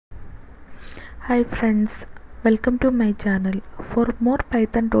Hi friends, welcome to my channel. For more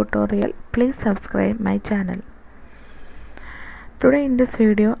Python tutorial, please subscribe my channel. Today in this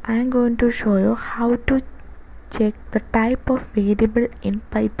video, I am going to show you how to check the type of variable in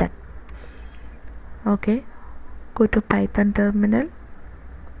Python. Okay, go to Python terminal.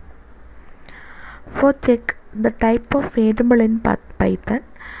 For check the type of variable in Python,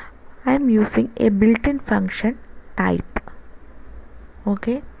 I am using a built-in function type.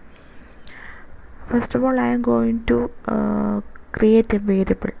 Okay. First of all, I am going to create a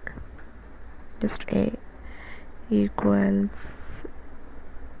variable. Just a equals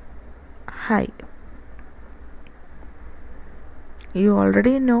hi. You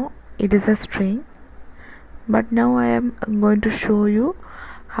already know it is a string, but now I am going to show you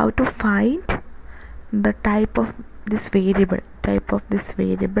how to find the type of this variable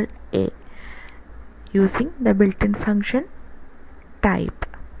A using the built-in function type.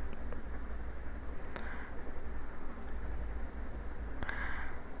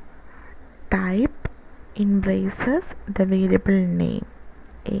 Type embraces the variable name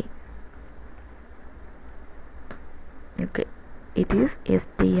A. Okay, it is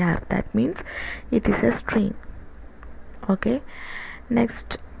str, that means it is a string. Okay,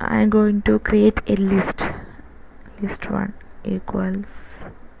 next I am going to create a list. List1 equals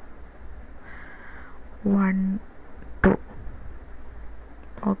 1 2.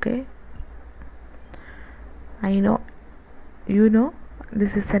 Okay, I know you know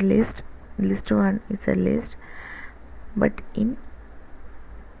this is a list. List1 is a list, but in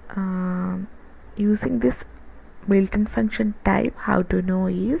using this built-in function type, how to know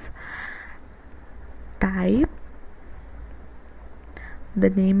is type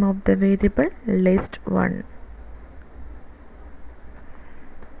the name of the variable list1.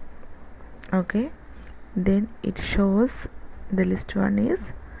 Okay, then it shows the list1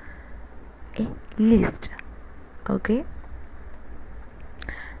 is a list. Okay,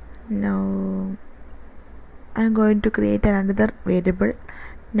 now I'm going to create another variable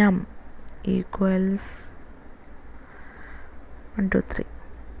num equals 1 2 3,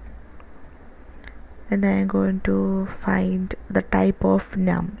 and I am going to find the type of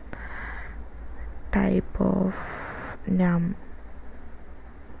num.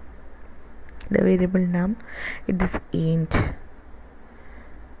 The variable num, it is int.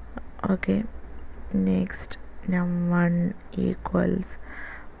 Okay, next num1 equals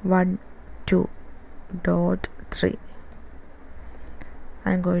 1 2 dot 3.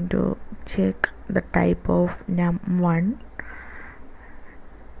 I'm going to check the type of num1.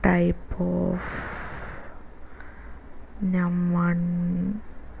 Type of num1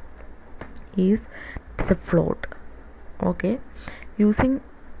 is a float. Okay, using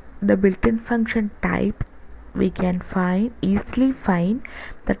the built-in function type, we can easily find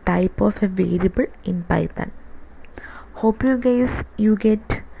the type of a variable in Python. Hope you guys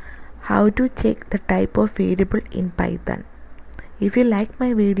get how to check the type of variable in Python. If you like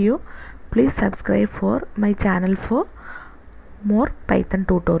my video, please subscribe for my channel for more Python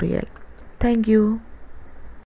tutorial. Thank you.